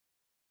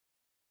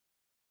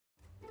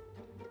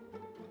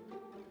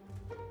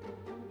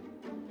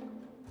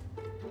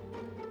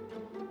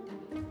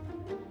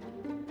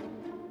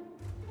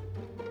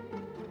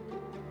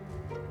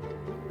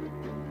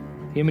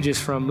The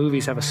images from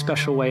movies have a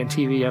special way, and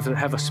TV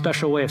have a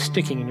special way of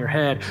sticking in your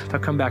head. They'll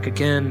come back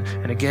again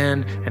and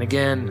again and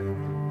again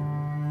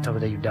until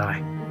the day you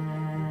die.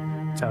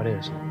 That's how it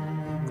is.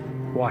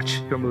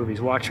 Watch your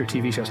movies, watch your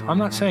TV shows. I'm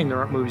not saying there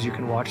aren't movies you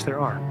can watch, there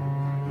are.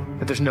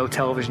 That there's no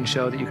television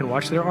show that you can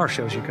watch, there are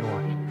shows you can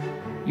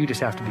watch. You just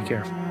have to be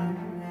careful.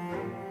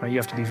 You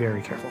have to be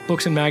very careful.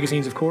 Books and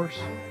magazines, of course.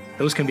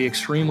 Those can be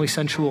extremely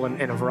sensual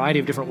in a variety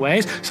of different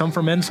ways, some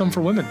for men, some for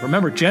women.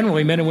 Remember,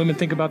 generally, men and women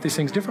think about these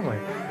things differently.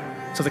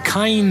 So the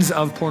kinds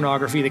of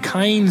pornography, the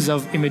kinds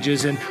of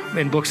images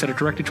in books that are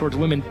directed towards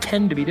women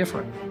tend to be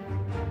different.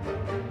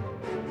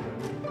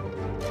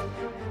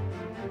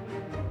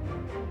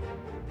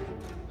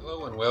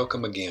 Hello and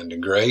welcome again to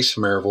Grace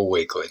Maryville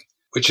Weekly,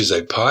 which is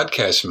a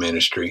podcast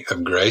ministry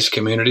of Grace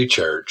Community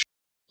Church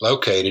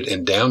located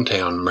in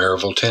downtown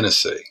Maryville,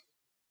 Tennessee.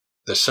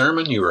 The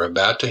sermon you are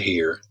about to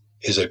hear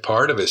is a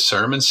part of a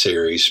sermon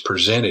series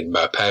presented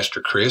by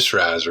Pastor Chris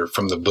Reiser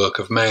from the book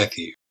of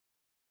Matthew.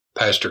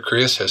 Pastor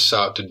Chris has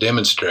sought to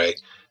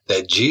demonstrate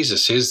that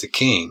Jesus is the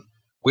King,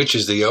 which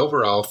is the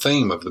overall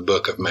theme of the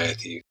book of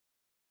Matthew.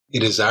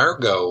 It is our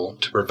goal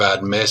to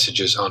provide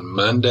messages on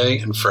Monday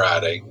and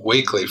Friday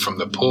weekly from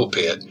the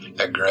pulpit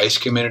at Grace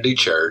Community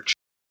Church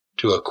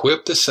to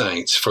equip the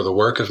saints for the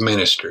work of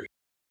ministry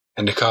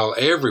and to call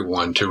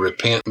everyone to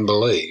repent and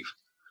believe.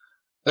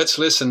 Let's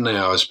listen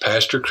now as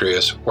Pastor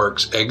Chris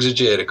works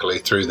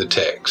exegetically through the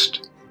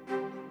text.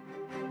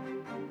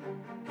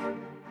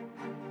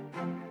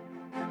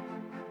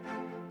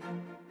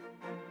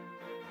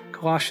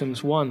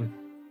 Colossians 1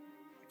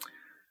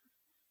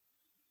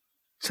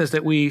 says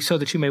that so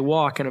that you may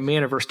walk in a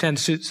manner, verse 10,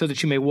 so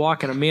that you may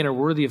walk in a manner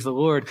worthy of the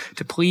Lord,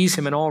 to please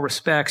him in all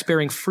respects,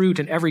 bearing fruit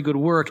in every good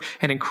work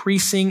and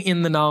increasing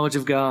in the knowledge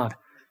of God.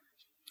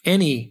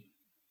 Any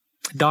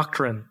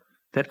doctrine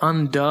that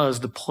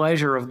undoes the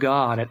pleasure of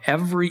God at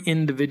every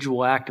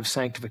individual act of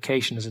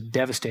sanctification is a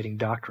devastating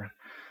doctrine.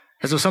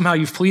 As though somehow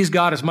you've pleased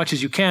God as much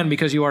as you can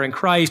because you are in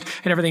Christ,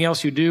 and everything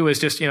else you do is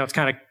just, it's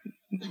kind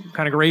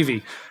of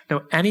gravy.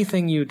 No,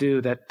 anything you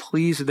do that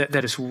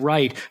is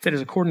right, that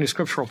is according to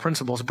scriptural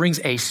principles, brings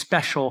a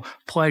special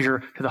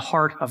pleasure to the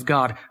heart of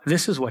God.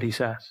 This is what he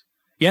says.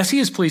 Yes, he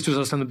is pleased with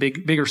us in the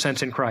bigger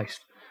sense in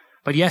Christ.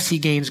 But yes, he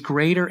gains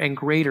greater and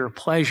greater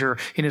pleasure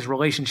in his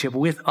relationship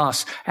with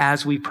us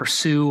as we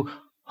pursue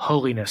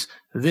holiness.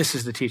 This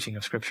is the teaching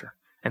of Scripture.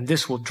 And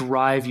this will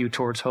drive you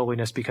towards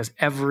holiness because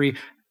every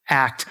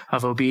act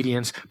of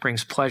obedience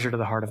brings pleasure to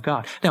the heart of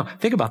God. Now,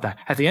 think about that.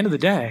 At the end of the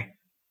day,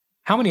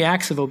 how many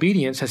acts of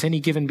obedience has any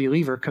given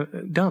believer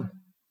done?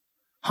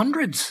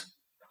 Hundreds.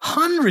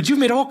 You've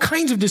made all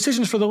kinds of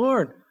decisions for the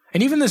Lord.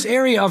 And even this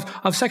area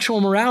of sexual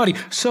morality,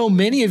 so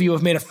many of you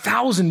have made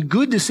 1,000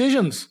 good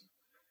decisions.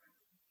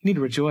 You need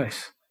to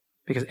rejoice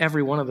because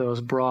every one of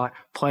those brought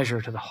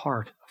pleasure to the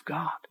heart of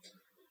God.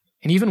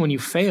 And even when you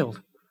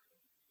failed,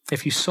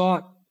 if you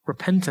sought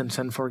repentance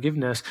and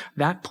forgiveness,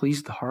 that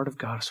pleased the heart of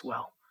God as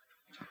well.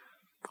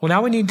 Well,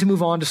 now we need to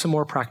move on to some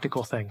more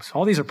practical things.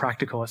 All these are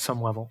practical at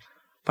some level.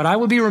 But I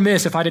would be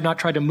remiss if I did not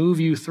try to move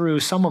you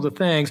through some of the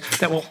things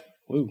that will,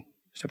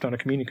 stepped on a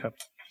communion cup.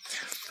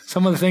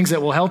 Some of the things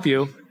that will help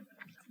you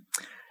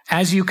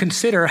as you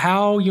consider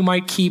how you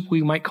might keep,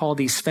 we might call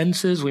these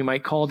fences, we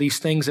might call these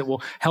things that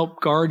will help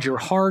guard your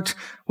heart.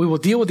 We will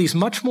deal with these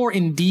much more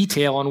in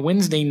detail on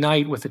Wednesday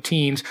night with the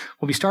teens.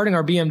 We'll be starting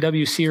our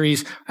BMW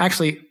series.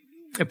 Actually,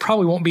 it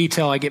probably won't be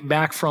till I get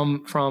back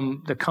from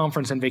the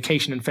conference and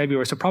vacation in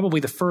February. So probably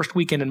the first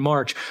weekend in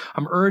March,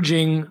 I'm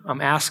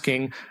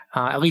asking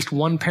at least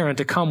one parent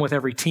to come with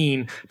every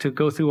teen to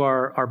go through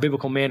our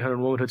biblical manhood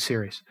and womanhood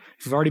series.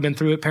 If you've already been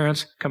through it,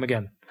 parents, come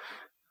again.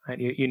 Right?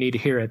 You need to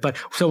hear it.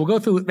 So we'll go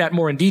through that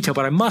more in detail,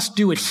 but I must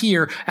do it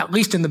here, at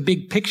least in the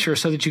big picture,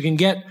 so that you can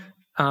get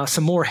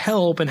some more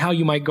help in how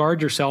you might guard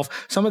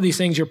yourself. Some of these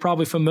things you're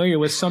probably familiar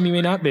with, some you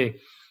may not be.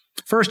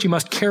 First, you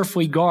must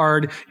carefully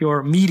guard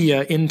your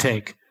media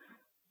intake.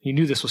 You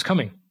knew this was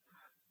coming.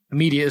 The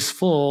media is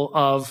full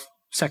of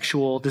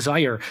sexual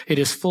desire. It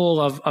is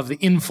full of the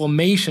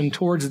inflammation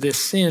towards this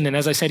sin. And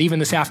as I said, even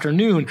this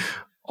afternoon,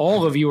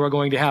 all of you are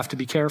going to have to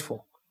be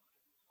careful.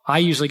 I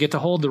usually get to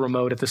hold the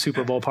remote at the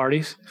Super Bowl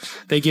parties.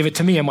 They give it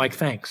to me. I'm like,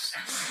 thanks.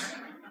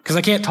 Because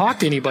I can't talk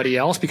to anybody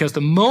else because the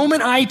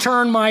moment I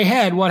turn my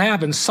head, what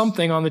happens?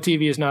 Something on the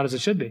TV is not as it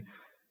should be.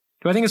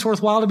 Do I think it's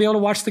worthwhile to be able to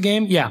watch the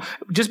game? Yeah,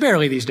 just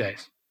barely these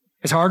days.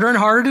 It's harder and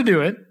harder to do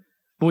it,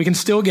 but we can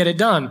still get it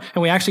done.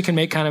 And we actually can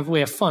we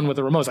have fun with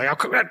the remotes. Like,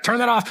 oh, turn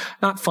that off.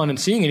 Not fun in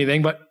seeing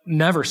anything, but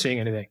never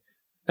seeing anything.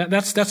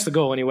 That's the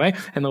goal anyway.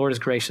 And the Lord is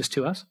gracious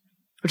to us.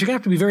 But you're going to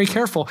have to be very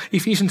careful.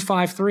 Ephesians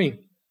 5:3.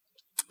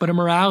 But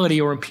immorality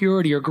or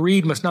impurity or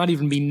greed must not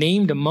even be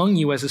named among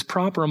you as is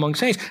proper among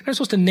saints. You're not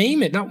supposed to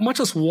name it, not much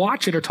less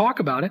watch it or talk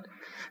about it.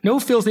 No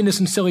filthiness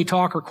and silly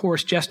talk or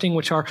coarse jesting,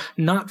 which are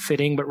not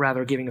fitting, but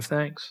rather giving of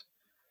thanks.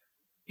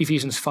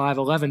 Ephesians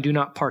 5:11, do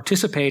not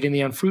participate in the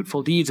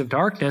unfruitful deeds of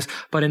darkness,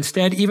 but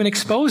instead even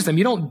expose them.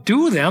 You don't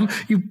do them,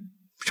 you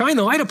shine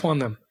the light upon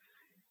them.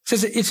 It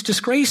says it's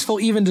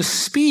disgraceful even to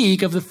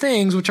speak of the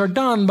things which are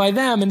done by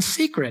them in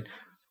secret.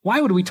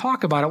 Why would we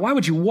talk about it? Why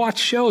would you watch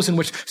shows in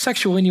which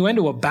sexual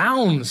innuendo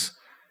abounds?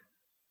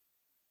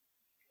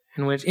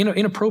 In which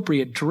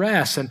inappropriate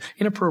dress and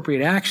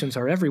inappropriate actions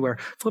are everywhere.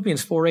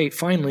 Philippians 4:8,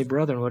 finally,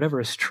 brethren, whatever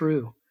is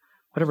true,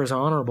 whatever is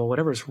honorable,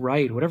 whatever is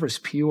right, whatever is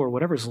pure,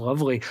 whatever is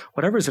lovely,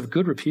 whatever is of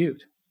good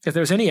repute, if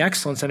there's any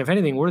excellence and if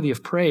anything worthy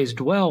of praise,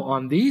 dwell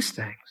on these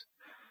things.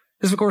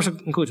 This, of course,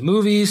 includes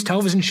movies,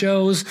 television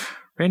shows.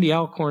 Randy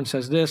Alcorn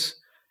says this: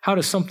 how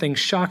does something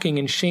shocking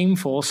and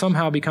shameful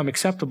somehow become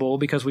acceptable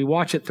because we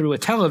watch it through a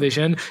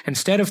television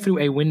instead of through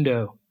a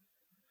window?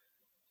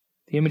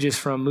 The images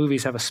from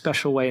movies have a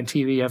special way, and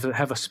TV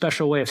have a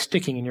special way of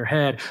sticking in your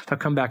head. They'll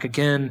come back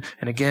again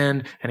and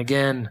again and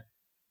again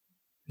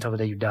until the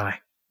day you die.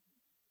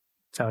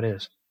 That's how it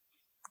is.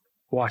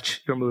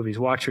 Watch your movies.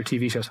 Watch your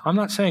TV shows. I'm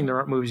not saying there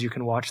aren't movies you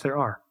can watch. There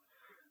are.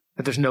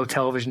 That there's no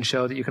television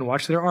show that you can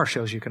watch. There are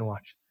shows you can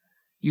watch.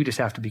 You just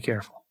have to be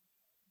careful.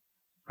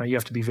 Right? You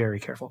have to be very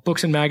careful.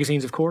 Books and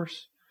magazines, of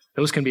course.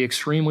 Those can be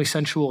extremely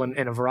sensual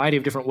in a variety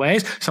of different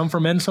ways. Some for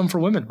men, some for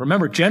women.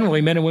 Remember,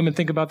 generally, men and women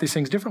think about these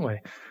things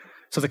differently.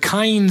 So the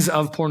kinds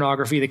of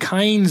pornography, the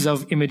kinds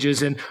of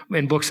images in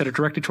books that are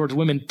directed towards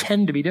women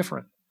tend to be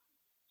different.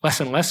 Less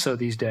and less so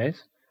these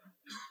days.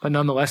 But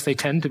nonetheless, they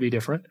tend to be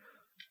different.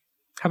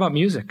 How about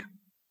music?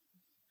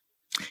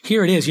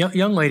 Here it is.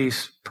 Young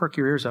ladies, perk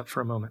your ears up for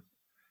a moment.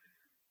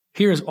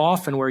 Here is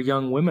often where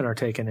young women are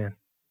taken in.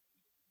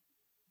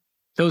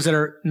 Those that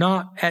are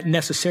not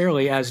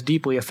necessarily as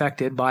deeply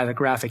affected by the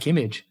graphic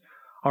image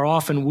are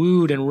often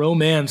wooed and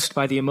romanced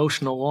by the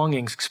emotional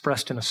longings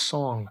expressed in a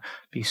song.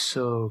 Be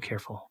so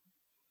careful.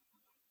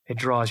 It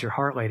draws your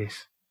heart,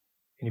 ladies.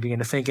 And you begin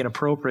to think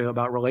inappropriate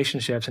about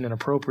relationships and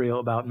inappropriate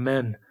about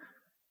men.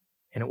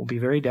 And it will be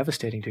very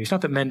devastating to you. It's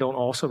not that men don't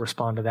also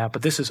respond to that,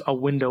 but this is a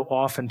window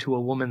often to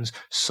a woman's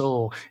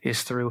soul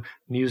is through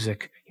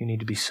music. You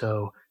need to be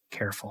so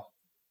careful.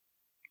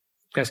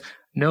 Guys,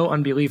 no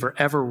unbeliever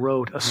ever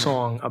wrote a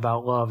song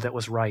about love that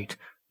was right.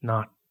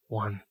 Not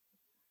one.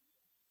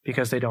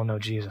 Because they don't know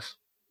Jesus.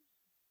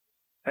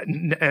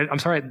 I'm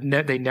sorry,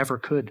 they never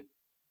could.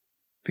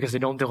 Because they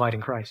don't delight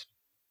in Christ.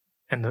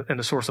 And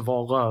the source of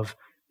all love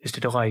is to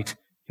delight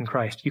in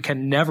Christ. You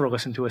can never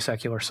listen to a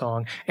secular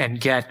song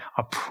and get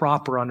a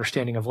proper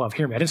understanding of love.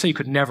 Hear me. I didn't say you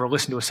could never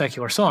listen to a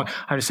secular song.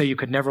 I just say you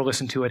could never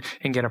listen to it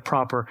and get a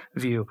proper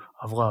view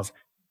of love.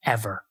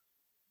 Ever.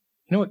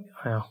 You know what?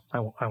 Well,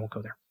 I won't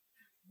go there.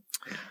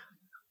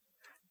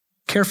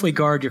 Carefully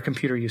guard your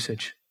computer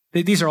usage.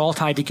 These are all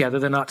tied together.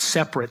 They're not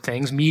separate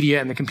things. Media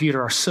and the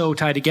computer are so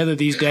tied together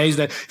these days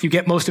that you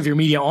get most of your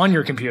media on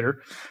your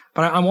computer.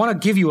 But I want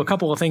to give you a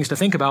couple of things to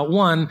think about.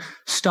 One,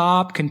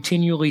 stop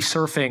continually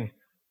surfing.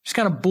 Just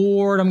kind of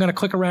bored. I'm going to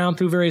click around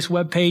through various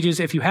web pages.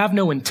 If you have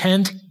no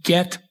intent,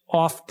 get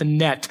off the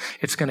net.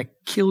 It's going to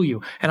kill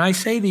you. And I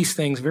say these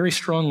things very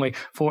strongly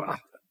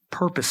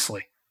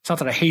purposely. It's not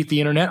that I hate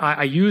the internet.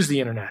 I use the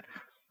internet.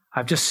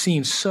 I've just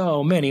seen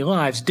so many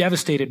lives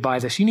devastated by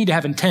this. You need to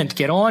have intent.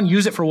 Get on,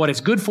 use it for what it's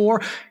good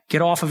for,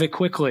 get off of it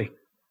quickly.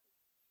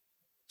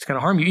 It's going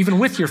to harm you, even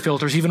with your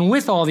filters, even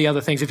with all the other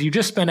things. If you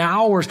just spend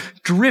hours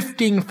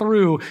drifting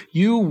through,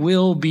 you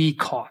will be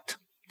caught.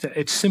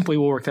 It simply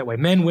will work that way.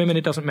 Men, women,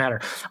 it doesn't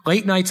matter.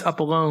 Late nights up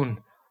alone.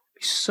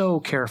 Be so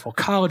careful.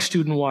 College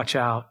student, watch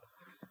out.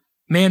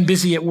 Man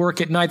busy at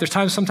work at night. There's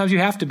times, sometimes you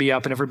have to be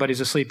up and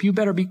everybody's asleep. You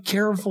better be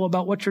careful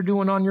about what you're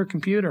doing on your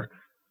computer.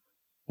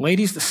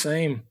 Ladies, the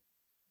same.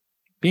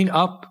 Being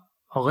up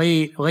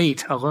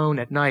late alone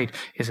at night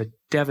is a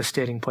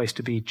devastating place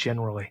to be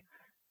generally.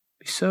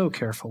 Be so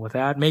careful with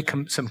that. Make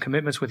some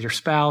commitments with your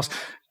spouse.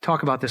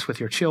 Talk about this with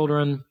your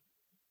children.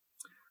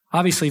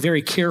 Obviously,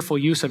 very careful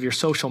use of your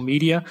social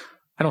media.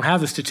 I don't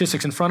have the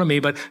statistics in front of me,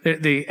 but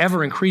the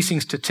ever-increasing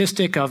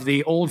statistic of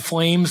the old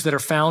flames that are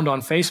found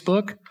on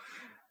Facebook,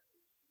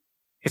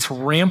 it's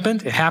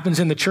rampant. It happens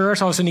in the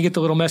church. All of a sudden you get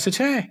the little message,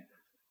 hey,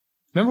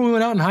 remember we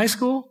went out in high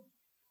school?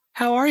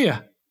 How are you?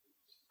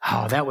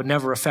 Oh, that would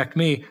never affect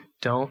me.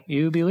 Don't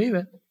you believe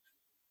it?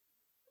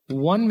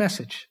 One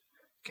message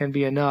can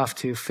be enough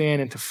to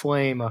fan into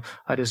flame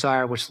a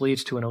desire which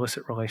leads to an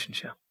illicit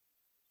relationship.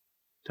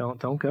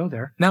 Don't go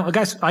there. Now,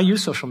 guys, I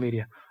use social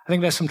media. I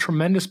think there's some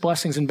tremendous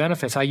blessings and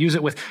benefits. I use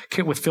it with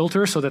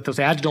filters so that those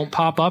ads don't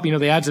pop up. You know,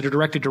 the ads that are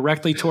directed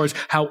directly towards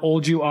how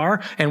old you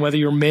are and whether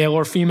you're male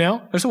or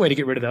female. There's a way to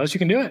get rid of those. You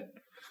can do it.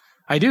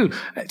 I do.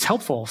 It's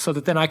helpful so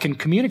that then I can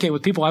communicate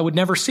with people I would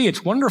never see.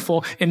 It's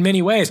wonderful in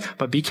many ways,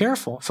 but be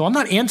careful. So I'm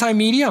not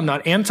anti-media. I'm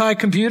not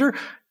anti-computer.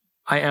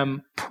 I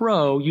am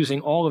pro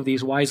using all of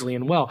these wisely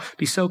and well.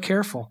 Be so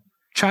careful.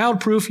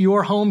 Child-proof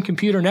your home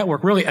computer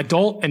network. Really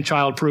adult and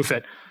child-proof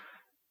it.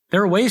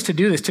 There are ways to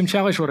do this. Tim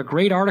Challies wrote a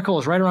great article. It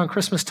was right around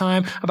Christmas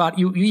time about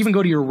you even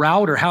go to your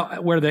router,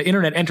 where the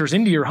internet enters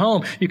into your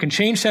home. You can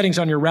change settings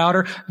on your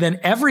router. Then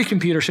every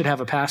computer should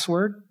have a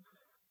password.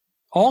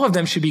 All of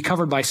them should be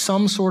covered by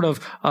some sort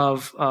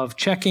of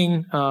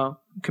checking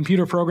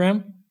computer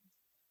program.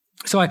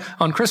 So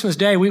on Christmas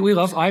Day, we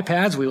love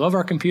iPads, we love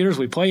our computers,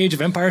 we play Age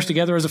of Empires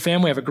together as a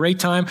family, have a great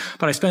time,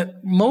 but I spent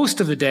most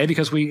of the day,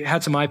 because we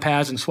had some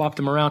iPads and swapped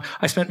them around,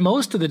 I spent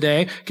most of the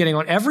day getting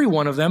on every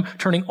one of them,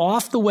 turning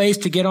off the ways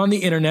to get on the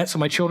internet so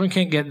my children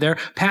can't get there,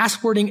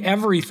 passwording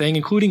everything,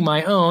 including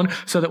my own,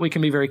 so that we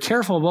can be very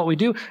careful of what we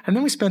do, and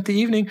then we spent the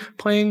evening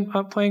playing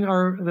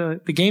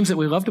the games that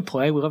we love to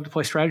play. We love to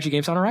play strategy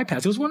games on our iPads.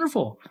 It was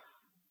wonderful.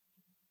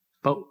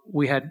 But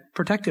we had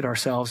protected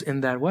ourselves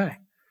in that way.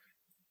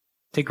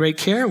 Take great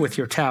care with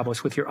your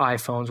tablets, with your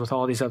iPhones, with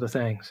all these other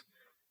things.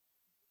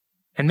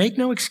 And make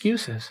no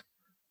excuses.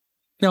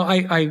 Now,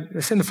 I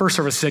in the first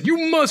service said,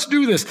 you must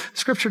do this.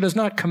 Scripture does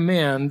not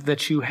command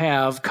that you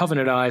have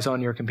covenant eyes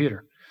on your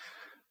computer.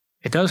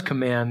 It does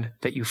command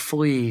that you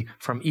flee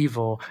from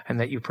evil and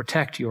that you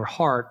protect your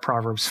heart,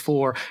 Proverbs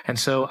 4. And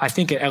so I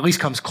think it at least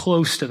comes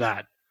close to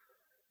that.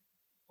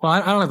 Well, I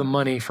don't have the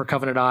money for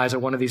Covenant Eyes or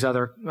one of these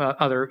other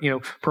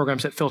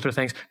programs that filter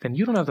things. Then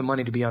you don't have the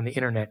money to be on the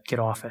internet. Get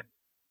off it.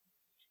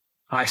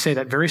 I say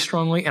that very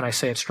strongly, and I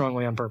say it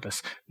strongly on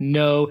purpose.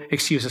 No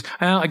excuses.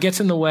 It gets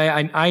in the way.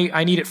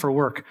 I need it for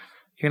work.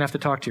 You're going to have to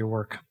talk to your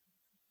work.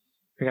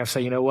 You're going to have to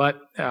say, you know what?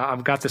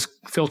 I've got this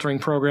filtering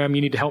program.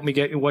 You need to help me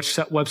get what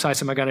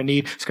websites am I going to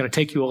need? It's going to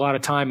take you a lot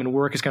of time and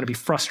work. It's going to be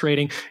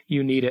frustrating.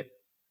 You need it.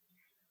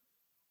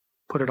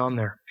 Put it on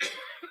there.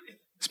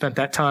 Spent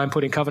that time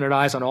putting Covenant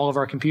Eyes on all of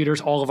our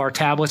computers, all of our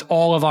tablets,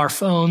 all of our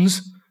phones,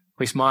 at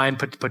least mine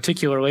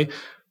particularly.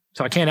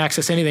 So I can't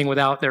access anything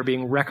without there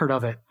being record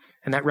of it.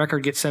 And that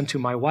record gets sent to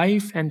my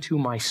wife and to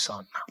my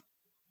son.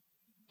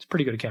 It's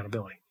pretty good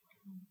accountability.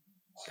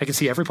 They can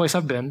see every place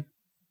I've been,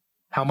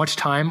 how much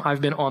time I've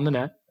been on the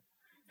net.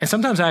 And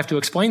sometimes I have to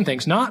explain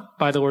things, not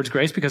by the Lord's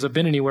grace because I've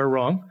been anywhere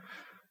wrong,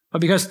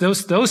 but because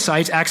those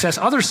sites access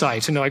other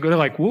sites. And they're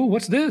like, whoa,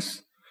 what's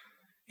this?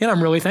 And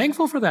I'm really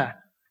thankful for that.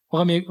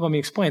 Well, let me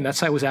explain. That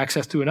site was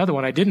accessed through another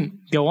one. I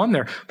didn't go on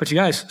there. But you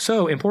guys,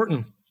 so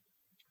important.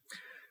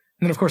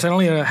 And then, of course, I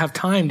don't even have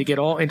time to get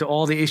into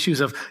all the issues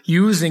of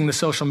using the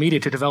social media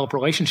to develop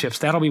relationships.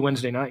 That'll be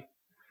Wednesday night.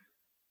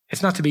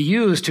 It's not to be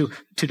used to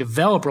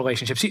develop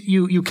relationships.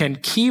 You can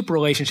keep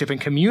relationship and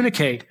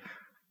communicate,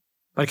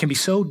 but it can be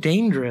so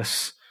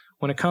dangerous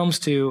when it comes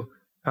to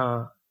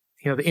the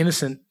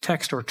innocent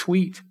text or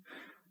tweet.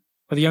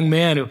 Or the young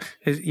man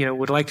who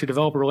would like to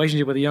develop a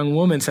relationship with a young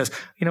woman says,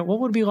 what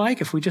would it be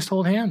like if we just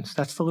hold hands?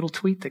 That's the little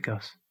tweet that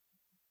goes.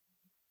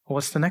 Well,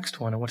 what's the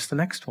next one? And what's the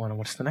next one? And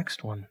what's the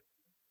next one?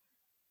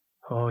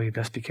 Oh, you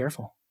best be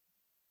careful.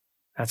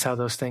 That's how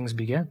those things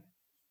begin.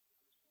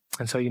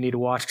 And so you need to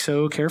watch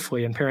so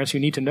carefully. And parents, you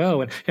need to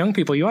know. And young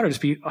people, you ought to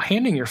just be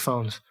handing your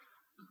phones.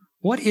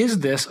 What is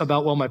this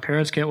about, well, my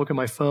parents can't look at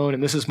my phone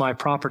and this is my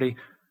property?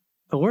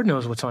 The Lord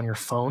knows what's on your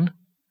phone.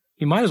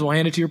 You might as well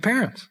hand it to your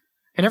parents.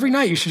 And every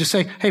night you should just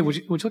say, hey, would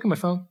you look at my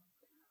phone?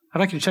 I'd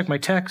like you to check my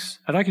texts.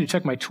 I'd like you to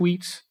check my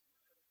tweets.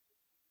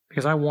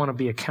 Because I want to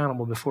be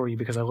accountable before you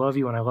because I love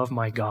you and I love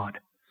my God.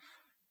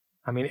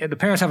 I mean, the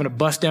parents having to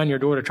bust down your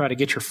door to try to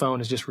get your phone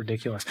is just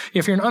ridiculous.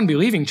 If you're an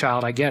unbelieving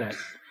child, I get it.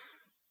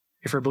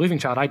 If you're a believing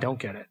child, I don't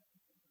get it.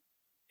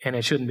 And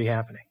it shouldn't be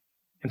happening.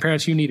 And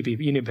parents, you need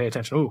to pay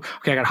attention. Oh,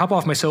 okay, I got to hop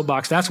off my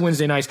soapbox. That's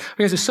Wednesday nights.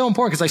 Because it's so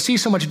important because I see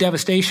so much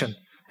devastation.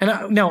 And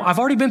I've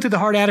already been through the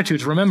hard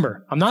attitudes.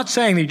 Remember, I'm not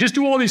saying that you just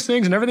do all these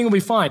things and everything will be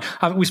fine.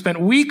 We spent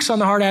weeks on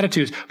the hard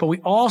attitudes, but we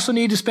also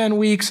need to spend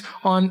weeks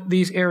on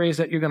these areas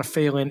that you're going to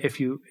fail in if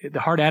the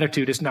hard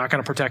attitude is not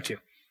going to protect you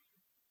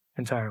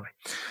entirely.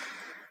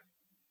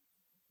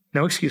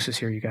 No excuses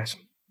here, you guys.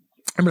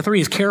 Number 3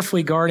 is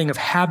carefully guarding of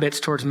habits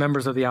towards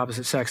members of the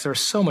opposite sex.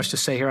 There's so much to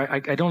say here.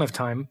 I don't have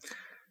time.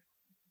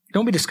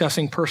 Don't be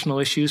discussing personal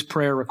issues,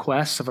 prayer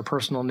requests of a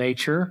personal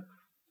nature.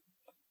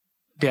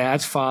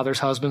 Dads, fathers,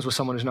 husbands with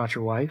someone who's not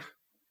your wife.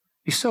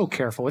 Be so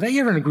careful with that.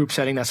 You're in a group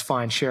setting, that's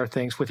fine. Share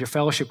things with your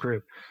fellowship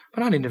group,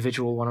 but not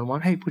individual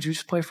one-on-one. Hey, would you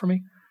just pray for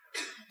me?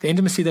 The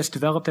intimacy that's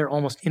developed there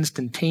almost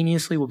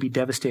instantaneously will be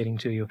devastating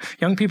to you.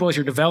 Young people, as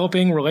you're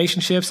developing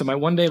relationships that might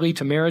one day lead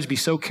to marriage, be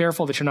so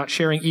careful that you're not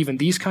sharing even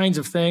these kinds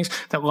of things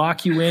that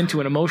lock you into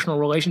an emotional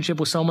relationship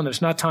with someone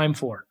there's not time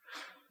for.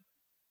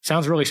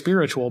 Sounds really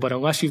spiritual, but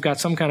unless you've got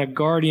some kind of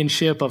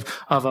guardianship of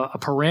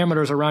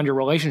parameters around your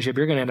relationship,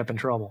 you're going to end up in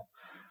trouble.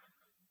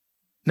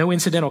 No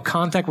incidental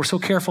contact. We're so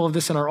careful of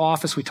this in our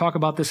office. We talk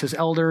about this as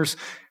elders.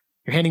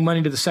 You're handing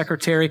money to the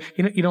secretary.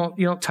 You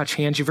don't touch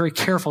hands. You're very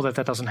careful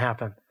that doesn't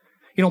happen.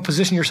 You don't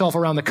position yourself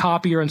around the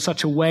copier in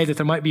such a way that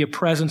there might be a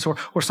presence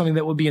or something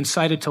that would be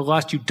incited to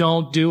lust. You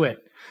don't do it.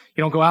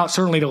 You don't go out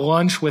certainly to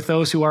lunch with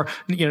those who are,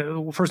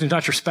 the person who's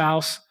not your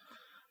spouse.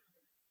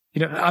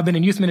 I've been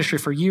in youth ministry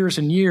for years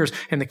and years,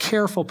 and the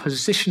careful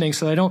positioning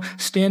so that I don't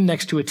stand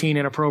next to a teen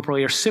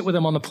inappropriately or sit with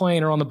them on the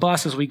plane or on the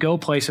bus as we go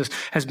places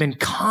has been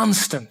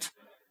constant.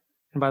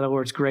 And by the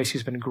Lord's grace,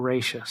 He's been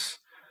gracious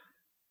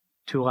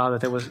to allow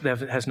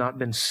that has not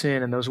been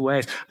sin in those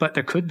ways. But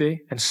there could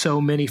be, and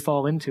so many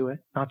fall into it,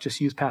 not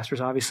just youth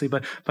pastors, obviously,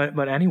 but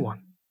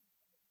anyone.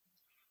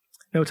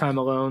 No time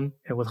alone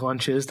with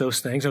lunches,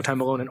 those things. No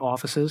time alone in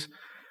offices.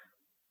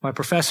 My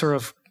professor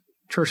of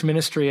church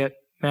ministry at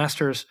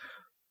Masters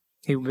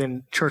He'd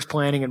been church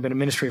planning and been in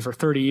ministry for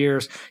 30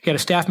 years. He had a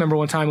staff member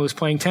one time who was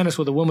playing tennis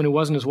with a woman who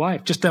wasn't his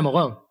wife, just them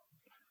alone.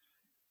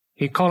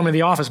 He called him in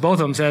the office. Both of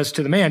them says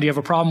to the man, do you have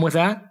a problem with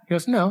that? He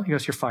goes, no. He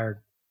goes, you're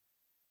fired.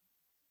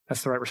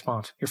 That's the right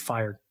response. You're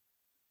fired.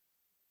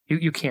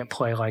 You can't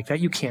play like that.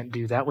 You can't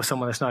do that with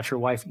someone that's not your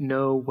wife.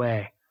 No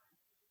way.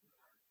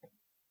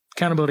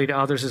 Accountability to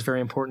others is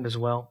very important as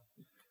well.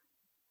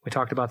 We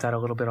talked about that a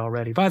little bit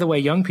already. By the way,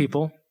 young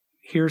people,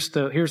 here's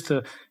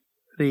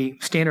the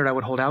standard I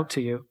would hold out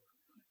to you.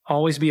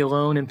 Always be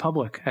alone in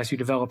public as you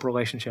develop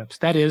relationships.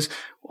 That is,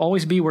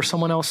 always be where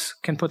someone else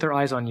can put their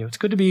eyes on you. It's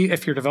good to be,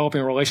 if you're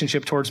developing a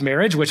relationship towards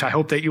marriage, which I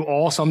hope that you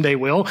all someday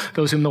will,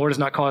 those whom the Lord has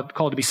not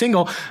called to be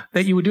single,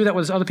 that you would do that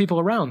with other people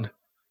around.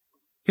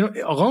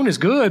 Alone is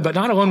good, but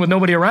not alone with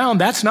nobody around.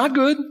 That's not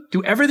good.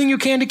 Do everything you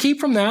can to keep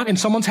from that in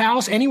someone's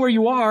house, anywhere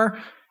you are,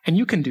 and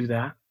you can do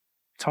that.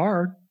 It's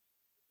hard,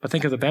 but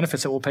think of the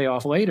benefits that will pay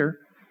off later.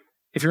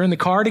 If you're in the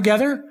car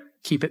together,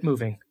 keep it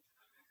moving.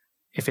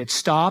 If it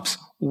stops,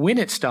 when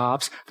it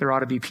stops, there ought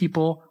to be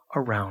people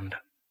around.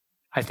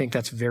 I think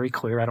that's very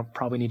clear. I don't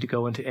probably need to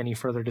go into any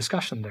further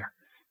discussion there.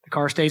 The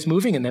car stays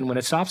moving, and then when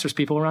it stops, there's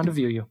people around to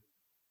view you.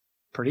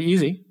 Pretty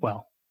easy.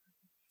 Well,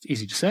 it's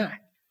easy to say.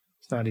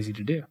 It's not easy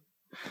to do.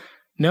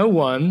 No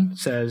one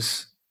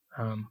says,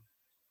 who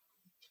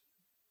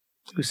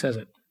says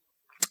it?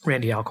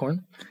 Randy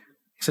Alcorn.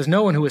 He says,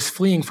 no one who is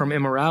fleeing from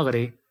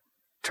immorality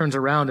turns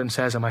around and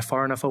says, am I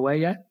far enough away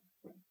yet?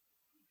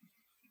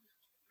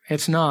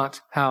 It's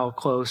not how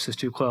close is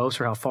too close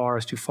or how far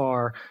is too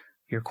far.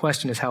 Your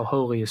question is how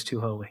holy is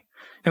too holy.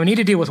 Now, we need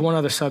to deal with one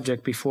other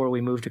subject before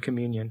we move to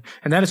communion,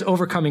 and that is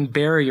overcoming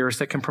barriers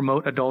that can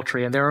promote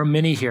adultery, and there are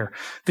many here.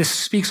 This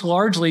speaks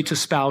largely to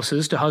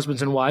spouses, to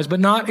husbands and wives, but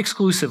not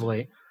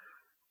exclusively.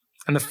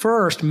 And the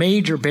first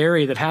major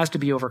barrier that has to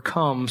be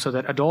overcome so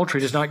that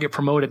adultery does not get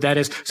promoted, that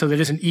is, so that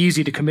it isn't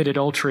easy to commit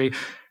adultery,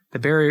 the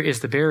barrier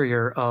is the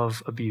barrier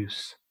of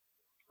abuse.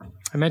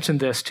 I mentioned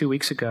this 2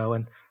 weeks ago,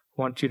 and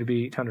want you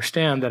to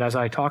understand that as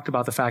I talked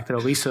about the fact that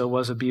Elisa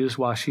was abused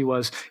while she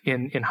was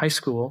in high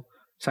school,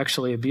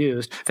 sexually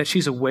abused, that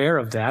she's aware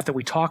of that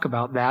we talk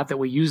about that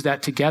we use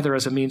that together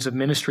as a means of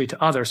ministry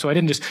to others. So I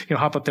didn't just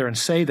hop up there and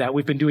say that.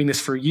 We've been doing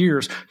this for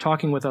years,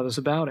 talking with others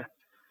about it.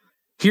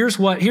 Here's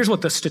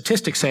what the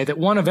statistics say, that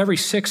 1 of every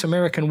 6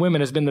 American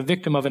women has been the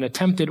victim of an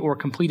attempted or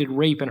completed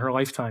rape in her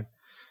lifetime.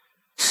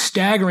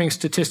 Staggering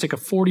statistic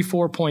of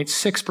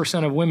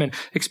 44.6% of women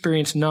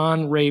experience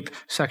non-rape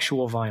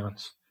sexual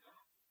violence.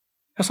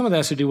 Now, some of that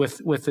has to do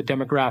with the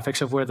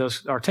demographics of where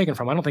those are taken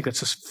from. I don't think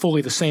that's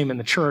fully the same in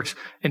the church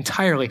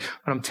entirely,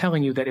 but I'm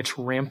telling you that it's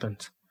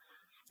rampant.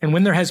 And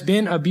when there has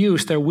been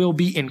abuse, there will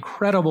be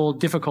incredible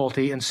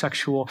difficulty in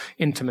sexual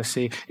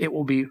intimacy. It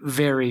will be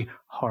very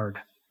hard.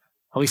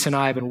 Elisa and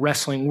I have been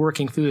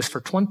working through this for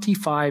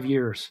 25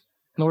 years.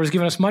 And the Lord has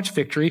given us much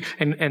victory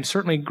and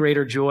certainly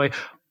greater joy,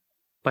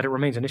 but it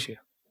remains an issue.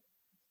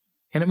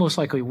 And it most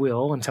likely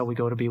will until we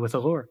go to be with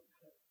the Lord.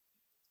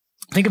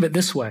 Think of it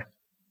this way.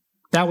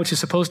 That which is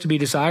supposed to be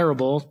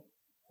desirable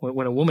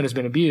when a woman has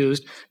been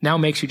abused now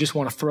makes you just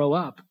want to throw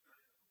up.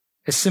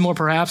 It's similar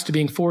perhaps to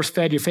being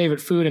force-fed your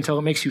favorite food until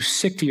it makes you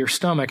sick to your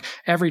stomach.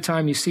 Every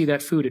time you see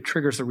that food, it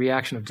triggers the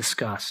reaction of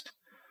disgust.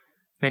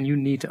 Man, you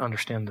need to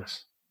understand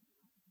this.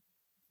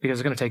 Because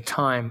it's going to take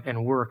time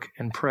and work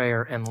and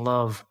prayer and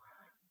love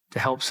to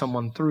help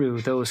someone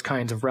through those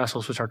kinds of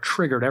wrestles which are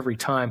triggered every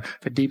time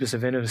the deepest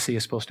of intimacy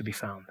is supposed to be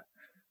found.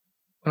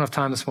 We don't have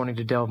time this morning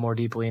to delve more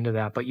deeply into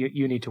that, but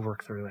you need to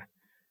work through it.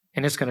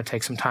 And it's going to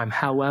take some time.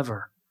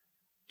 However,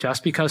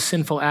 just because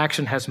sinful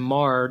action has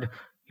marred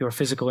your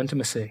physical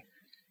intimacy,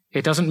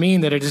 it doesn't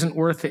mean that it isn't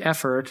worth the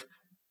effort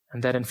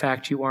and that, in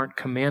fact, you aren't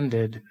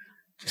commanded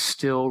to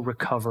still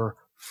recover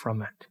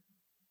from it.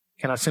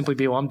 You cannot simply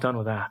be, well, I'm done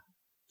with that.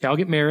 Yeah, I'll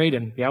get married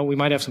and yeah, we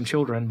might have some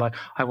children, but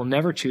I will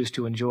never choose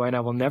to enjoy and I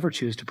will never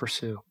choose to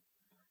pursue.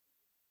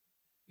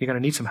 You're going to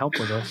need some help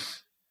with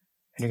this.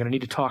 And you're going to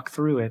need to talk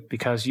through it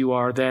because you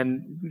are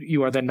then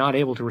not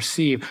able to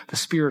receive the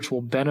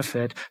spiritual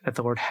benefit that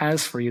the Lord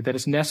has for you that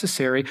is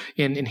necessary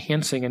in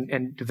enhancing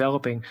and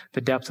developing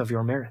the depth of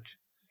your marriage.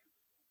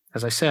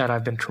 As I said,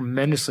 I've been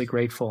tremendously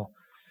grateful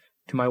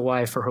to my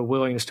wife for her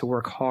willingness to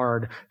work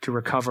hard to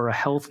recover a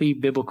healthy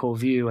biblical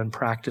view and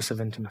practice of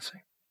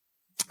intimacy.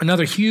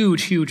 Another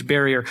huge, huge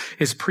barrier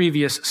is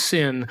previous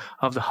sin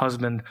of the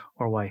husband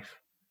or wife.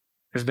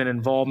 There's been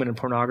involvement in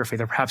pornography.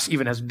 There perhaps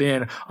even has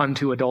been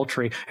unto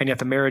adultery, and yet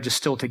the marriage is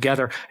still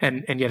together,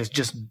 and yet it's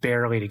just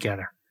barely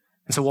together.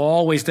 And so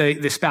always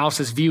the spouse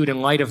is viewed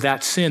in light of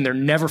that sin. They're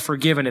never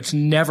forgiven. It's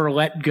never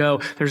let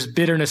go. There's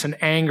bitterness and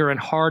anger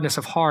and hardness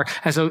of heart,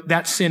 as though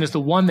that sin is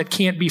the one that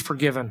can't be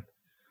forgiven.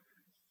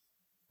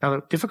 Now,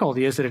 the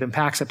difficulty is that it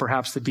impacts at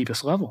perhaps the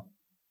deepest level,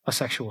 a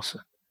sexual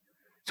sin.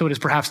 So it is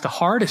perhaps the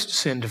hardest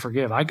sin to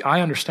forgive.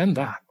 I understand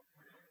that.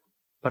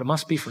 But it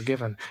must be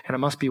forgiven, and it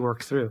must be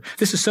worked through.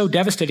 This is so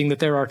devastating that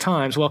there are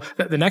times, well,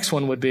 the next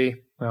one would be,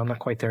 well, I'm not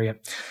quite there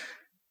yet.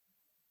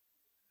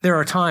 There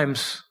are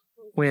times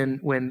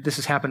when this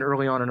has happened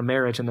early on in a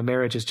marriage, and the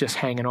marriage is just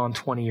hanging on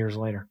 20 years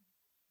later.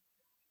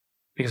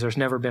 because there's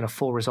never been a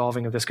full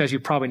resolving of this. Guys, you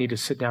probably need to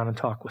sit down and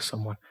talk with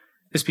someone.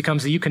 This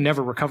becomes that you can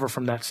never recover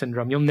from that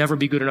syndrome. You'll never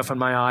be good enough in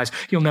my eyes.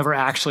 You'll never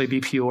actually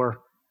be pure.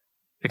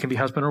 It can be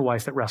husband or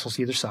wife that wrestles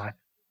either side.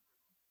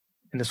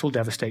 And this will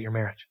devastate your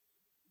marriage.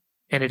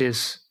 And it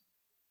is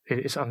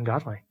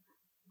ungodly.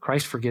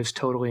 Christ forgives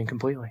totally and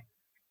completely.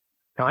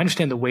 Now, I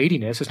understand the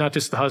weightiness. It's not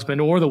just the husband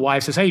or the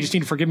wife says, hey, you just need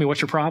to forgive me.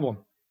 What's your problem?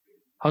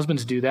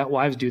 Husbands do that.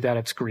 Wives do that.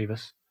 It's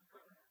grievous.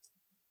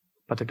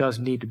 But there does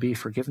need to be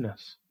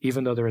forgiveness,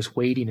 even though there is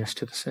weightiness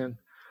to the sin.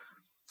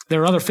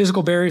 There are other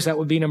physical barriers. That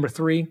would be number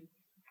 3.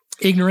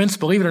 Ignorance.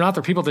 Believe it or not,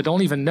 there are people that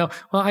don't even know.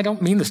 Well, I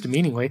don't mean this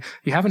demeaningly.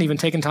 You haven't even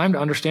taken time to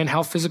understand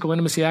how physical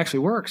intimacy actually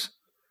works.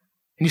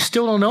 And you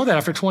still don't know that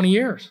after 20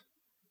 years.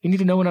 You need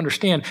to know and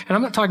understand. And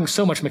I'm not talking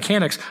so much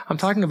mechanics. I'm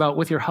talking about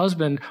with your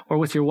husband or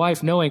with your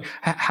wife knowing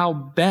how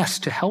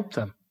best to help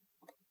them.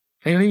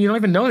 And you don't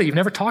even know that. You've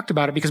never talked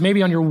about it because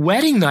maybe on your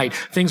wedding night,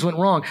 things went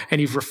wrong and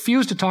you've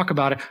refused to talk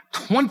about it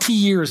 20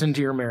 years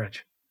into your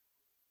marriage.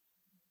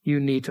 You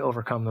need to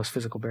overcome those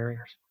physical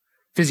barriers.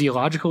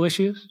 Physiological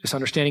issues, just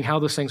understanding how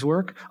those things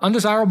work.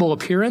 Undesirable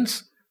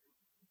appearance.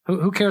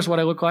 Who cares what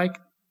I look like?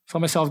 Just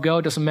let myself go.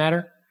 It doesn't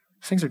matter.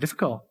 Things are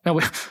difficult. Now,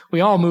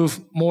 we all move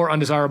more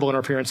undesirable in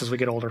our appearance as we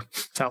get older.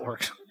 That's how it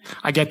works.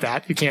 I get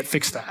that. You can't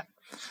fix that.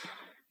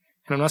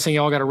 And I'm not saying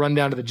you all got to run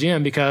down to the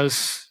gym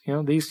because,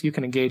 you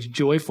can engage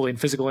joyfully in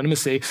physical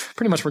intimacy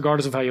pretty much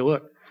regardless of how you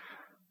look.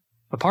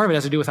 But part of it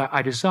has to do with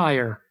I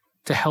desire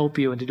to help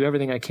you and to do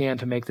everything I can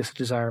to make this a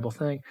desirable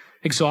thing.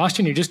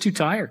 Exhaustion, you're just too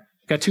tired.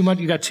 You're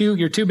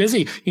too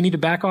busy. You need to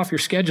back off your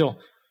schedule.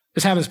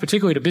 This happens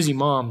particularly to busy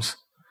moms.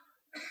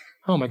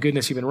 Oh my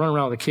goodness, you've been running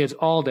around with the kids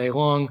all day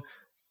long.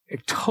 You're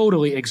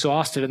totally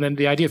exhausted. And then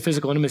the idea of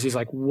physical intimacy is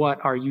like,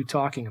 what are you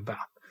talking about?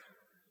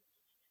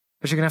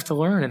 But you're going to have to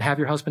learn and have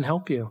your husband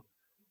help you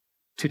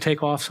to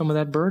take off some of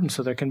that burden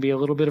so there can be a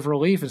little bit of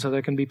relief and so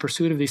there can be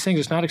pursuit of these things.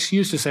 It's not an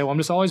excuse to say, well, I'm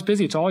just always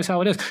busy. It's always how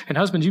it is. And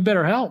husbands, you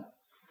better help.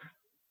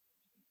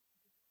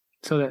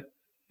 So that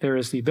there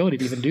is the ability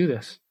to even do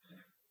this.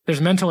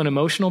 There's mental and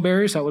emotional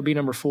barriers. That would be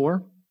number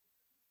 4.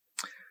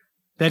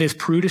 That is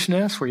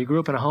prudishness, where you grew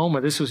up in a home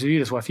where this was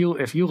viewed as, well,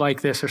 if you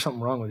like this, there's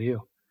something wrong with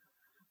you.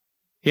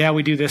 Yeah,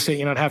 we do this to,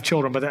 to have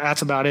children, but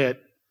that's about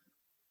it.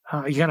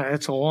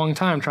 It's a long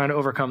time trying to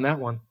overcome that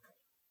one.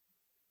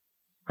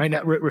 Right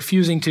now,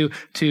 refusing to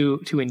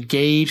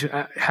engage,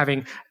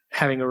 having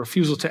a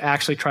refusal to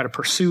actually try to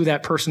pursue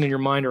that person in your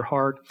mind or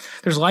heart.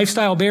 There's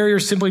lifestyle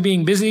barriers, simply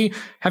being busy,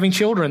 having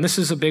children. This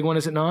is a big one,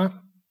 is it not?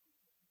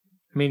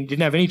 I mean, you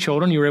didn't have any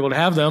children, you were able to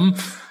have them,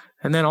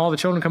 and then all the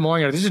children come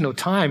along, and there's just no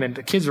time, and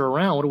the kids are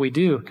around. What do we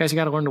do? Guys, you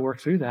got to learn to work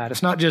through that.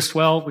 It's not just,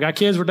 well, we got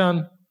kids, we're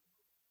done.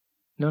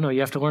 No,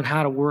 you have to learn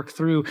how to work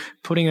through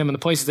putting them in the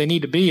places they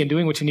need to be and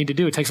doing what you need to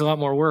do. It takes a lot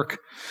more work,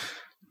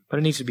 but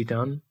it needs to be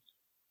done.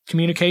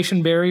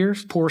 Communication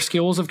barriers, poor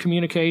skills of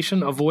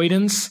communication,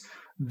 avoidance,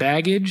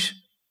 baggage.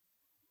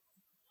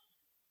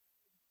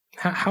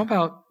 How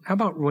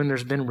about when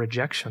there's been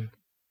rejection?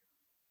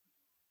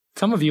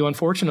 Some of you,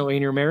 unfortunately,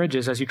 in your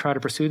marriages, as you try to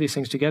pursue these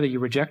things together, you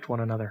reject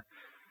one another.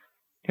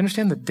 Do you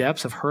understand the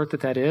depths of hurt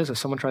that is if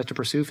someone tries to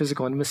pursue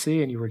physical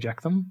intimacy and you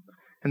reject them?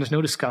 And there's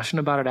no discussion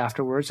about it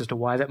afterwards as to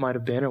why that might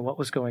have been or what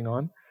was going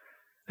on.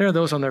 There are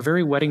those on their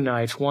very wedding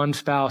nights, one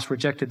spouse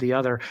rejected the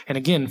other. And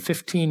again,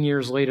 15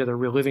 years later, they're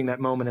reliving that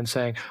moment and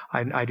saying,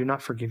 I do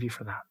not forgive you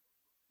for that.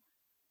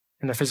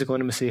 And the physical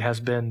intimacy has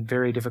been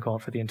very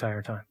difficult for the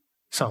entire time.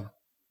 Some.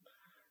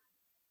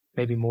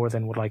 Maybe more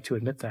than would like to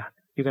admit that.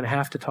 You're going to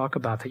have to talk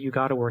about that. You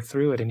got to work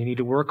through it. And you need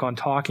to work on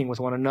talking with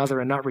one another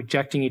and not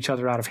rejecting each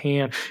other out of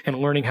hand and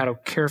learning how to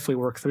carefully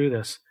work through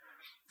this.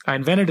 I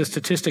invented a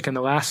statistic in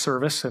the last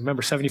service.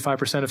 Remember,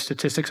 75% of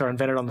statistics are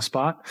invented on the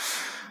spot.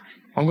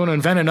 I'm going to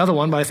invent another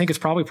one, but I think it's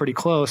probably pretty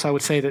close. I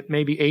would say that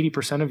maybe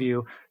 80% of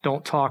you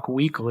don't talk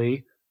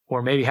weekly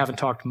or maybe haven't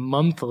talked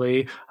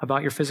monthly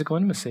about your physical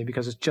intimacy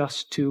because it's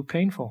just too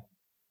painful.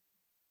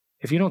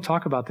 If you don't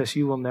talk about this,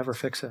 you will never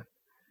fix it.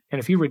 And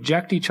if you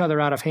reject each other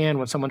out of hand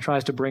when someone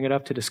tries to bring it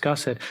up to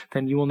discuss it,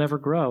 then you will never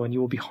grow and you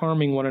will be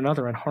harming one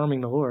another and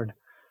harming the Lord.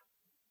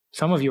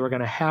 Some of you are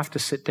going to have to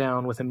sit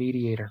down with a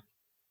mediator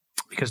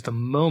because the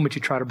moment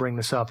you try to bring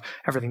this up,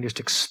 everything just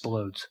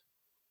explodes.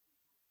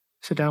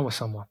 Sit down with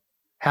someone.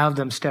 Have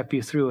them step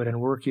you through it and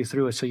work you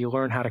through it so you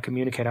learn how to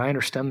communicate. I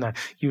understand that.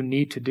 You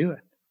need to do it.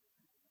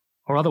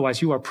 Or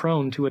otherwise, you are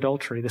prone to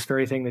adultery, this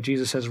very thing that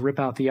Jesus says, rip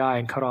out the eye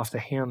and cut off the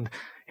hand.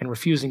 And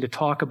refusing to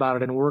talk about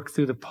it and work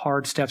through the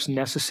hard steps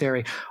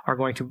necessary are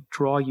going to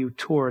draw you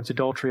towards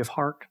adultery of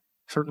heart,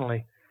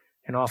 certainly,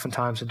 and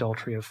oftentimes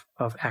adultery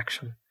of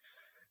action.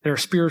 There are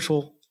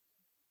spiritual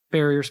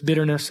barriers,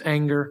 bitterness,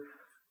 anger,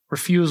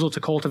 refusal to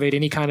cultivate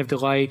any kind of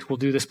delight. We'll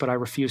do this, but I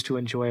refuse to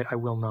enjoy it. I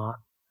will not.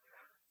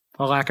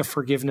 A lack of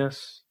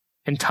forgiveness,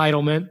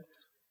 entitlement.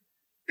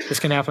 This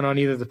can happen on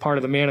either the part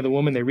of the man or the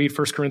woman. They read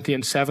 1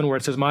 Corinthians 7 where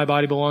it says, my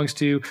body belongs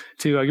to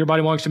your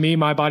body belongs to me,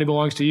 my body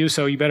belongs to you,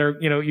 so you better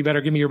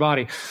give me your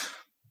body.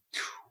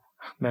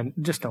 Men,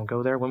 just don't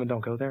go there. Women,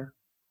 don't go there.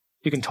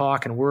 You can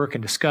talk and work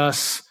and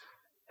discuss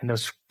And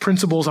those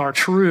principles are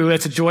true.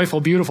 It's a joyful,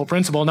 beautiful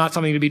principle, not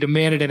something to be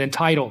demanded and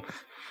entitled.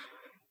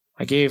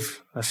 I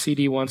gave a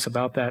CD once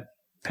about that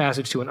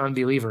passage to an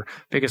unbeliever.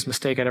 Biggest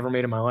mistake I'd ever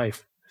made in my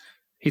life.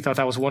 He thought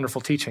that was wonderful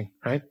teaching,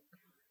 right?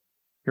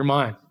 You're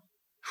mine.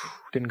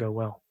 Didn't go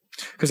well.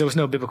 Because there was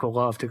no biblical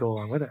love to go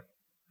along with it.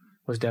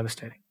 It was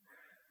devastating.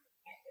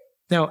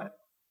 Now,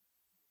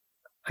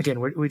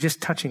 again, we're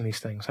just touching these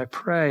things. I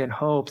pray and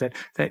hope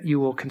that you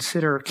will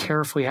consider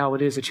carefully how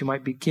it is that you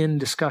might begin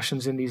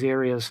discussions in these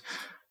areas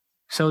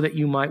so that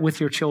you might, with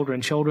your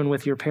children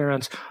with your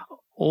parents,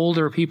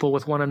 older people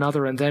with one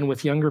another, and then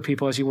with younger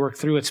people as you work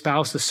through it,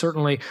 spouses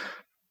certainly.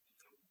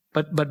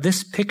 But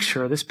this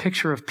picture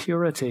of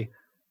purity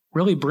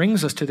really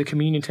brings us to the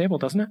communion table,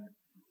 doesn't it?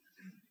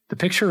 The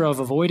picture of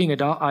avoiding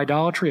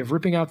idolatry, of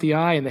ripping out the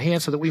eye and the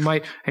hand so that we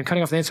might, and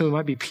cutting off the hand so we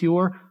might be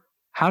pure.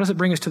 How does it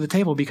bring us to the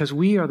table? Because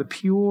we are the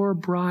pure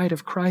bride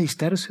of Christ.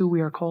 That is who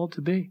we are called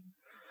to be.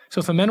 So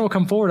if the men will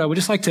come forward, I would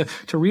just like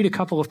to read a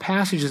couple of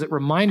passages that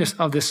remind us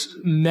of this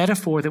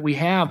metaphor that we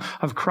have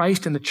of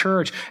Christ and the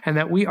church, and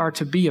that we are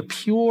to be a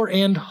pure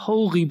and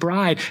holy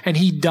bride. And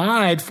he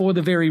died for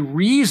the very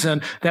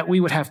reason that we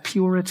would have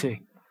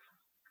purity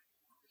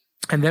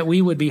and that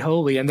we would be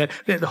holy, and that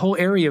the whole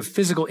area of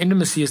physical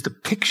intimacy is the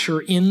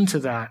picture into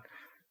that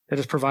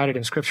is provided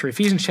in Scripture.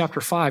 Ephesians chapter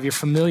 5, you're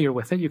familiar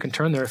with it. You can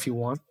turn there if you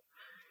want.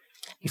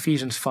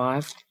 Ephesians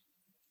 5.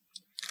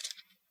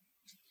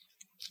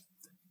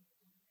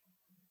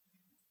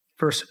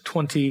 Verse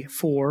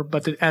 24,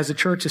 but as the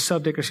church is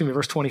subject,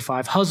 verse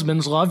 25,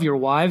 husbands, love your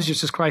wives,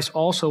 just as Christ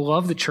also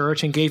loved the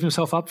church and gave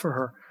himself up for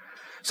her,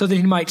 so that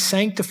he might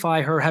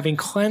sanctify her, having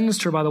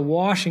cleansed her by the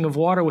washing of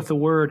water with the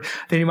word,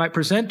 that he might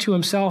present to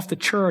himself the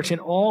church in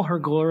all her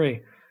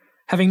glory,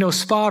 having no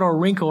spot or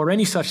wrinkle or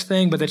any such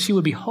thing, but that she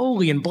would be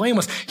holy and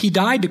blameless. He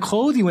died to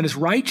clothe you in his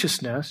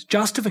righteousness,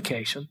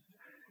 justification.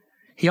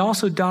 He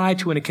also died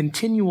to, in a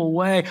continual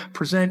way,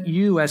 present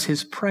you as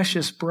his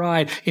precious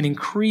bride in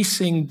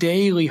increasing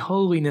daily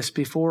holiness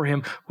before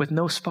him with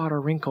no spot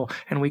or wrinkle.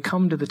 And we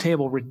come to the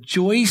table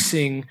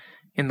rejoicing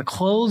in the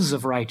clothes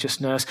of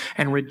righteousness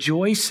and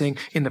rejoicing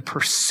in the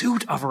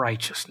pursuit of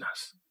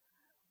righteousness.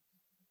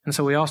 And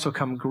so we also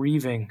come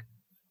grieving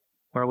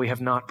where we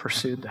have not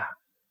pursued that,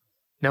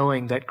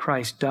 knowing that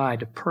Christ died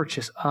to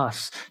purchase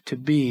us to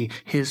be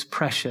his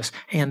precious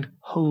and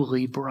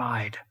holy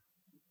bride.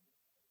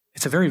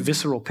 It's a very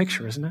visceral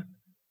picture, isn't it?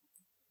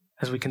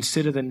 As we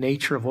consider the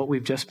nature of what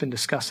we've just been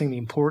discussing, the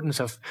importance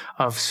of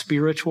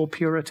spiritual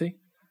purity.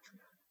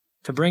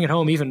 To bring it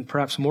home even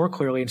perhaps more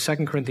clearly in 2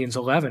 Corinthians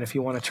 11, if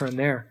you want to turn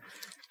there.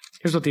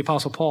 Here's what the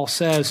Apostle Paul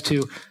says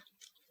to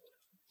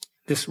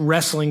this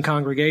wrestling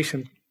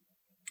congregation,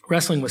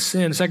 wrestling with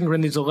sin. 2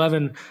 Corinthians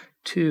 11,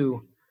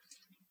 2.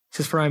 It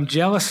says, for I am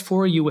jealous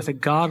for you with a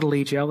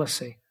godly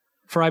jealousy.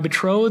 For I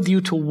betrothed you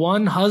to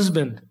one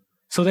husband,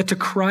 so that to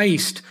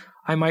Christ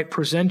I might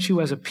present you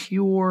as a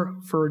pure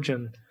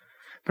virgin.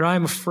 But I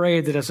am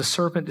afraid that as the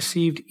serpent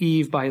deceived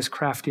Eve by his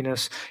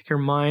craftiness, your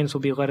minds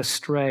will be led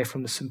astray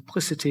from the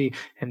simplicity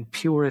and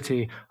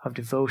purity of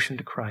devotion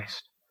to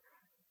Christ.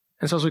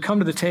 And so as we come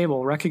to the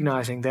table,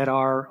 recognizing that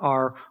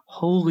our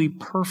holy,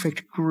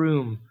 perfect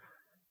groom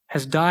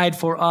has died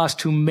for us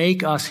to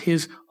make us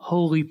his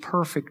holy,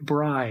 perfect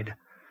bride,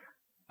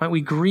 might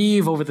we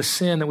grieve over the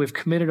sin that we've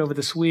committed over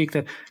this week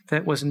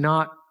that was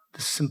not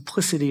the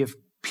simplicity of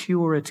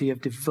purity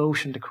of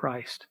devotion to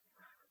Christ.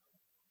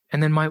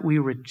 And then might we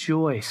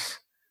rejoice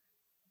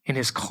in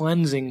his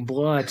cleansing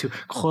blood to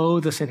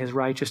clothe us in his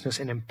righteousness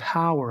and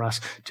empower us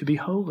to be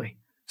holy.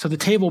 So the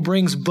table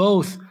brings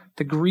both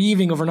the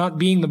grieving over not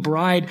being the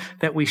bride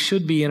that we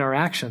should be in our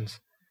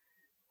actions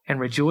and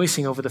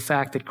rejoicing over the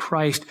fact that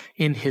Christ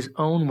in his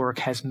own work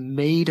has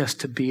made us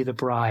to be the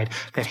bride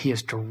that he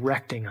is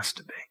directing us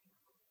to be.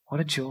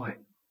 What a joy.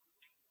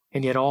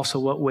 And yet also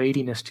what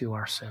weightiness to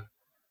our sin.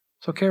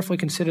 So carefully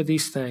consider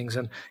these things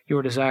and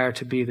your desire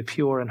to be the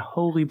pure and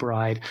holy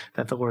bride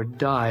that the Lord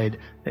died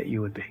that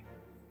you would be.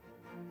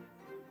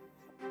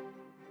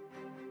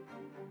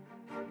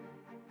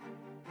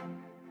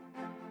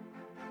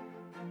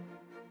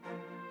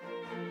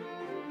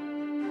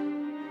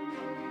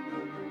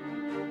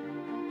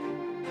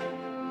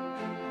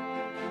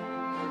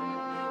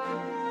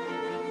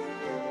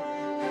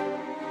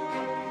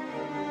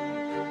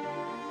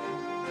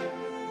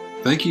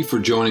 Thank you for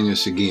joining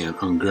us again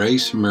on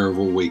Grace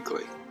Maryville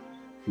Weekly.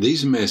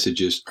 These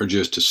messages are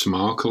just a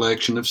small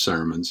collection of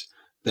sermons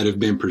that have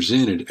been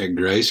presented at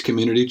Grace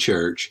Community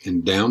Church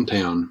in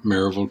downtown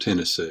Maryville,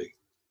 Tennessee.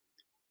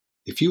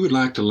 If you would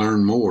like to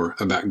learn more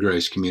about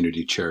Grace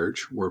Community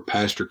Church, where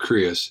Pastor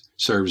Chris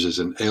serves as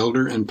an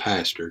elder and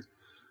pastor,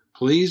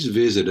 please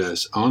visit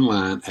us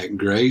online at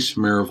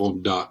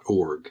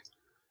gracemaryville.org.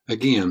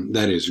 Again,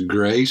 that is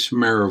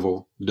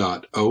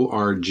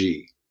gracemaryville.org.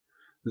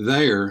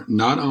 There,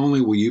 not only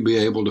will you be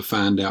able to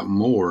find out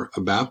more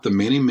about the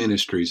many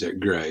ministries at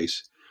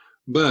Grace,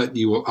 but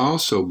you will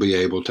also be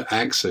able to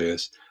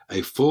access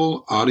a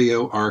full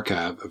audio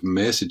archive of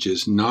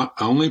messages not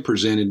only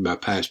presented by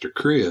Pastor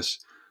Chris,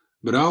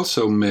 but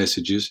also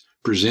messages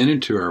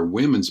presented to our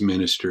women's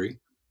ministry,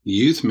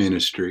 youth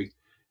ministry,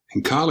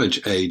 and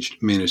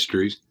college-aged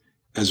ministries,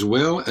 as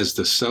well as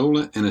the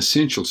Sola and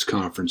Essentials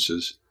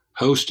conferences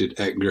hosted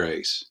at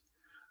Grace.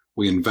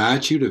 We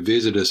invite you to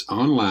visit us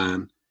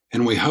online,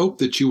 and we hope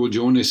that you will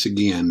join us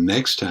again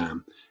next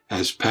time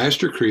as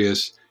Pastor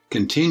Chris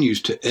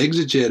continues to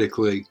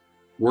exegetically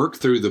work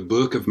through the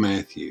book of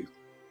Matthew.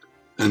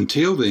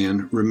 Until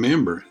then,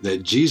 remember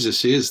that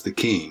Jesus is the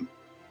King,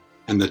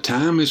 and the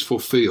time is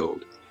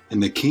fulfilled,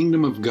 and the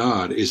kingdom of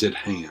God is at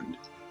hand.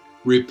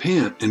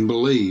 Repent and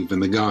believe in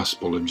the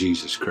gospel of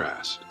Jesus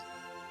Christ.